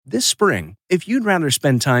This spring, if you'd rather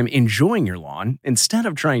spend time enjoying your lawn instead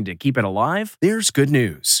of trying to keep it alive, there's good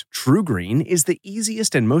news. TruGreen is the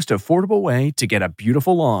easiest and most affordable way to get a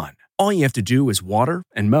beautiful lawn. All you have to do is water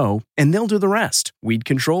and mow, and they'll do the rest. Weed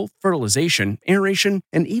control, fertilization, aeration,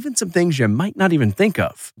 and even some things you might not even think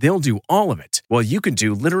of. They'll do all of it, while you can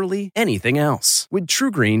do literally anything else. With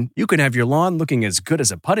TruGreen, you can have your lawn looking as good as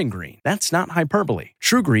a putting green. That's not hyperbole.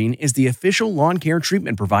 TruGreen is the official lawn care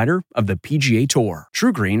treatment provider of the PGA Tour.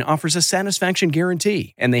 TruGreen offers a satisfaction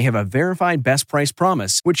guarantee, and they have a verified best price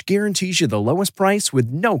promise, which guarantees you the lowest price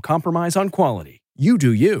with no compromise on quality. You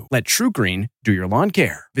do you. Let TruGreen do your lawn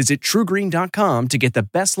care. Visit TruGreen.com to get the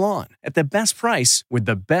best lawn at the best price with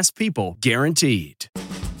the best people guaranteed.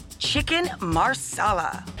 Chicken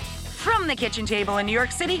Marsala. From the kitchen table in New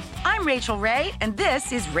York City, I'm Rachel Ray, and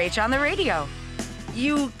this is Rach on the Radio.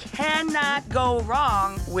 You cannot go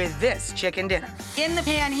wrong with this chicken dinner. In the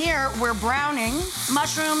pan here, we're browning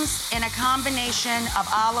mushrooms in a combination of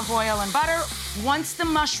olive oil and butter. Once the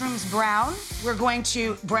mushrooms brown, we're going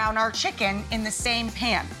to brown our chicken in the same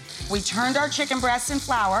pan. We turned our chicken breasts in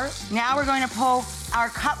flour. Now we're going to pull our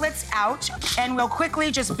cutlets out, and we'll quickly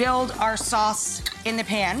just build our sauce in the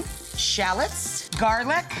pan. Shallots,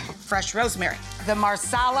 garlic, fresh rosemary. The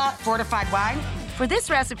Marsala fortified wine. For this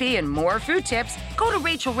recipe and more food tips, go to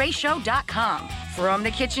RachelRayShow.com. From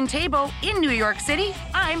the kitchen table in New York City,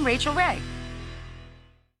 I'm Rachel Ray.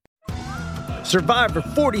 Survivor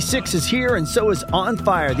 46 is here, and so is On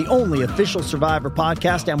Fire, the only official Survivor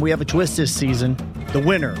podcast, and we have a twist this season. The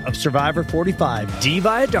winner of Survivor 45, Dee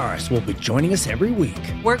Valladares, will be joining us every week.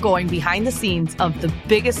 We're going behind the scenes of the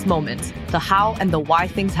biggest moments, the how and the why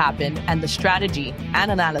things happen, and the strategy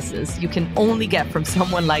and analysis you can only get from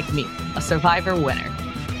someone like me, a Survivor winner.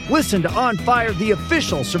 Listen to On Fire, the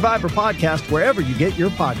official Survivor podcast, wherever you get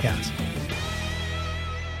your podcasts.